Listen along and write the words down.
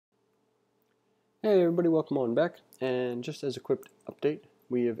Hey everybody, welcome on back. And just as a quick update,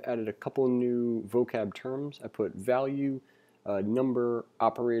 we have added a couple new vocab terms. I put value, number,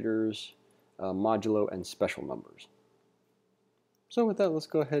 operators, modulo, and special numbers. So with that, let's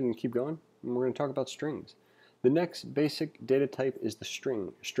go ahead and keep going. And we're going to talk about strings. The next basic data type is the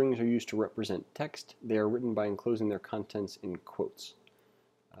string. Strings are used to represent text. They are written by enclosing their contents in quotes.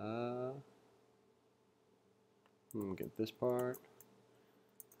 Let me get this part.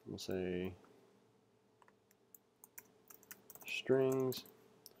 We'll say strings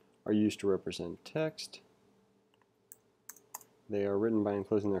are used to represent text. They are written by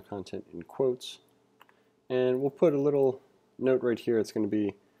enclosing their content in quotes. And we'll put a little note right here. It's going to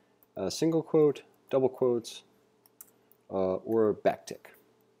be a single quote, double quotes, or a backtick.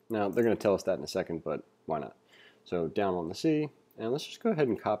 Now, they're going to tell us that in a second, but why not? So down on the C, and let's just go ahead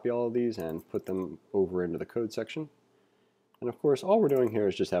and copy all of these and put them over into the code section. And of course, all we're doing here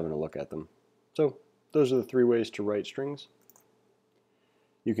is just having a look at them. So those are the three ways to write strings.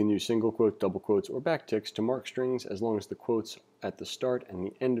 You can use single quotes, double quotes, or backticks to mark strings as long as the quotes at the start and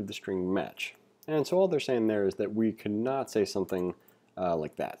the end of the string match. And so all they're saying there is that we cannot say something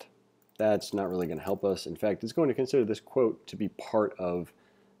like that. That's not really going to help us. In fact, it's going to consider this quote to be part of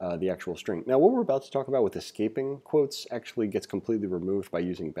the actual string. Now, what we're about to talk about with escaping quotes actually gets completely removed by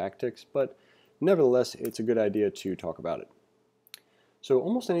using backticks, but nevertheless, it's a good idea to talk about it. So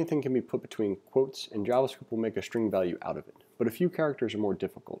almost anything can be put between quotes, and JavaScript will make a string value out of it. But a few characters are more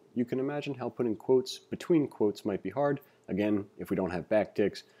difficult. You can imagine how putting quotes between quotes might be hard, again, if we don't have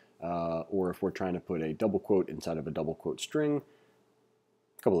backticks, or if we're trying to put a double quote inside of a double quote string,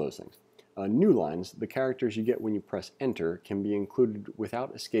 a couple of those things. New lines, the characters you get when you press enter, can be included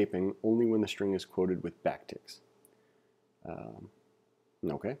without escaping only when the string is quoted with backticks.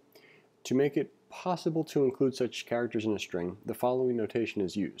 Okay. To make it possible to include such characters in a string, the following notation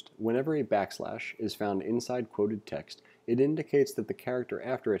is used. Whenever a backslash is found inside quoted text, it indicates that the character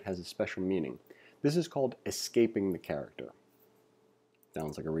after it has a special meaning. This is called escaping the character.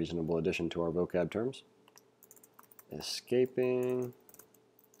 Sounds like a reasonable addition to our vocab terms. Escaping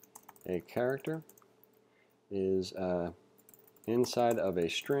a character is inside of a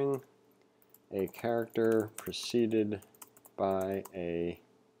string, a character preceded by a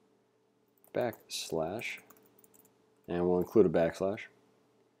backslash, and we'll include a backslash,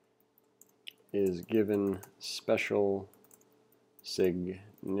 is given special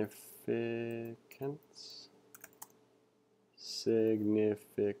significance.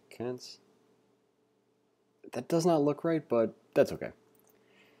 That does not look right, but that's okay.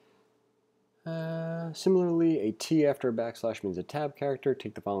 Similarly, a T after a backslash means a tab character.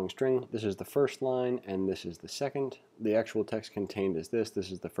 Take the following string. This is the first line, and this is the second. The actual text contained is this.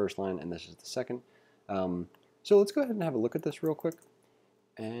 This is the first line, and this is the second. So let's go ahead and have a look at this real quick.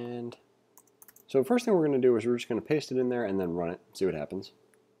 And so first thing we're going to do is we're just going to paste it in there and then run it, see what happens.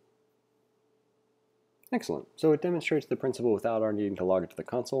 Excellent. So it demonstrates the principle without our needing to log it to the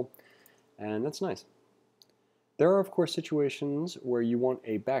console, and that's nice. There are, of course, situations where you want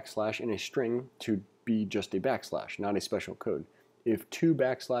a backslash in a string to be just a backslash, not a special code. If two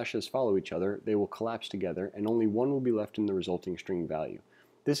backslashes follow each other, they will collapse together, and only one will be left in the resulting string value.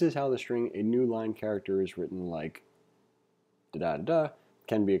 This is how the string a new line character is written like da-da-da-da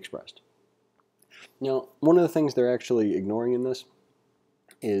can be expressed. Now, one of the things they're actually ignoring in this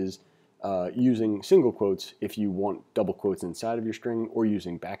is using single quotes if you want double quotes inside of your string, or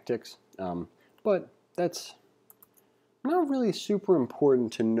using backticks, but that's not really super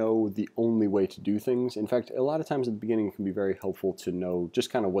important to know the only way to do things. In fact, a lot of times at the beginning it can be very helpful to know just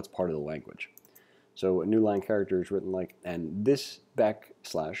kind of what's part of the language. So a new line character is written like, and this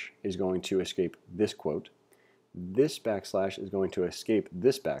backslash is going to escape this quote. This backslash is going to escape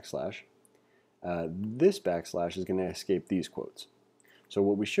this backslash. This backslash is going to escape these quotes. So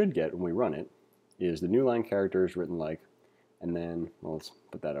what we should get when we run it is the new line character is written like, and then, well, let's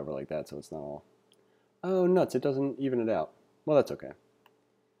put that over like that so it's not all, oh nuts, it doesn't even it out. Well, that's okay.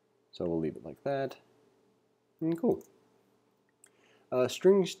 So we'll leave it like that. And cool.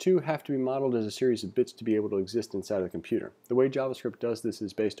 Strings too have to be modeled as a series of bits to be able to exist inside of the computer. The way JavaScript does this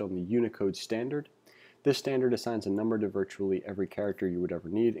is based on the Unicode standard. This standard assigns a number to virtually every character you would ever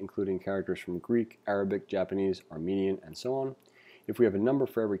need, including characters from Greek, Arabic, Japanese, Armenian, and so on. If we have a number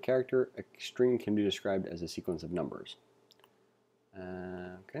for every character, a string can be described as a sequence of numbers.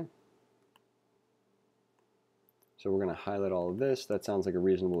 Okay. So we're going to highlight all of this. That sounds like a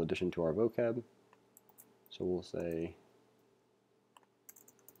reasonable addition to our vocab. So we'll say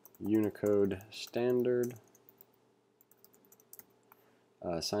Unicode standard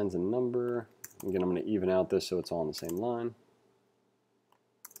assigns a number. Again, I'm going to even out this so it's all on the same line.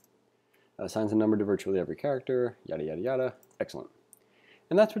 assigns a number to virtually every character, yada yada yada. Excellent.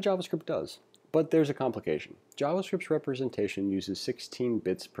 And that's what JavaScript does. But there's a complication. JavaScript's representation uses 16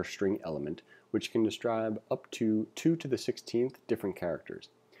 bits per string element, which can describe up to 2 to the 16th different characters.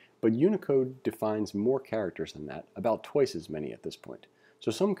 But Unicode defines more characters than that, about twice as many at this point.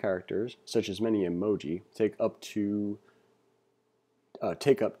 So some characters, such as many emoji, take up 2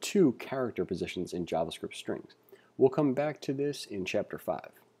 character positions in JavaScript strings. We'll come back to this in Chapter 5.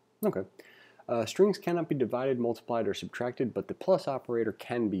 Okay. Strings cannot be divided, multiplied, or subtracted, but the plus operator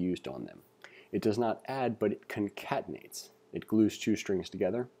can be used on them. It does not add, but it concatenates. It glues 2 strings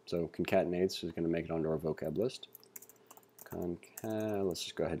together, so concatenates is going to make it onto our vocab list. Let's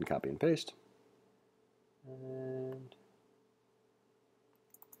just go ahead and copy and paste. And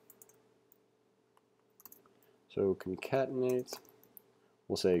so concatenates,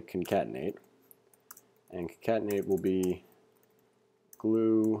 we'll say concatenate, and concatenate will be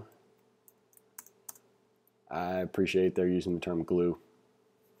glue. I appreciate they're using the term glue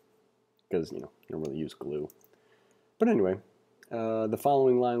because, you don't really use glue. But anyway, the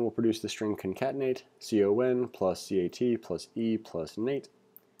following line will produce the string concatenate, con plus cat plus e plus nate.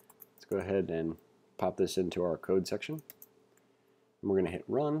 Let's go ahead and pop this into our code section. And we're going to hit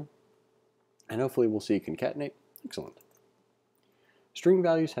run, and hopefully we'll see concatenate. Excellent. String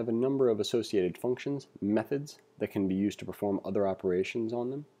values have a number of associated functions, methods, that can be used to perform other operations on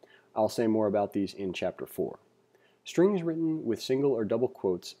them. I'll say more about these in Chapter 4. Strings written with single or double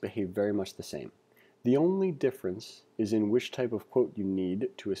quotes behave very much the same. The only difference is in which type of quote you need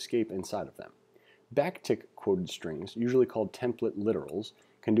to escape inside of them. Backtick quoted strings, usually called template literals,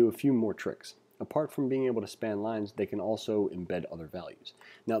 can do a few more tricks. Apart from being able to span lines, they can also embed other values.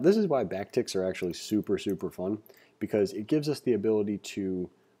 Now, this is why backticks are actually super, super fun, because it gives us the ability to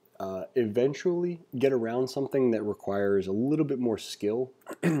eventually get around something that requires a little bit more skill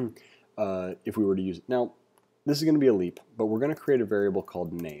if we were to use it. Now, this is going to be a leap, but we're going to create a variable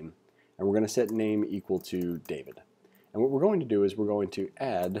called name, and we're going to set name equal to David. And what we're going to do is we're going to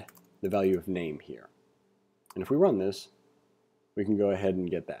add the value of name here. And if we run this, we can go ahead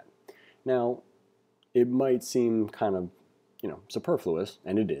and get that. Now, it might seem kind of, superfluous,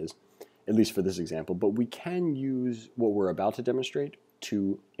 and it is, at least for this example, but we can use what we're about to demonstrate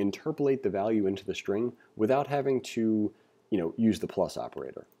to interpolate the value into the string without having to, use the plus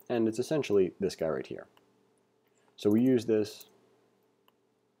operator. And it's essentially this guy right here. So we use this,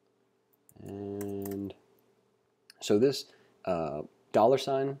 and so this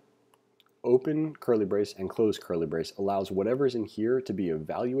 $, open curly brace and close curly brace allows whatever's in here to be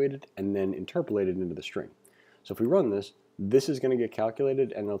evaluated and then interpolated into the string. So if we run this, this is going to get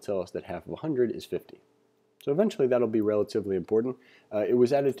calculated and it'll tell us that half of 100 is 50. So eventually that'll be relatively important. It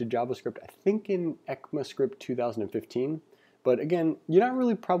was added to JavaScript, I think in ECMAScript 2015. But again, you're not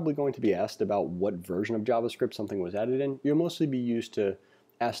really probably going to be asked about what version of JavaScript something was added in. You'll mostly be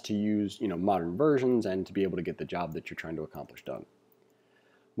asked to use modern versions and to be able to get the job that you're trying to accomplish done.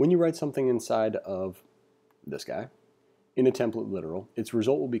 When you write something inside of this guy, in a template literal, its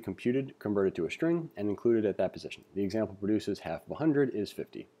result will be computed, converted to a string, and included at that position. The example produces half of 100 is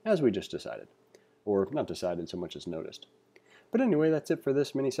 50, as we just decided. Or not decided so much as noticed. But anyway, that's it for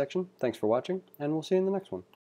this mini section. Thanks for watching, and we'll see you in the next one.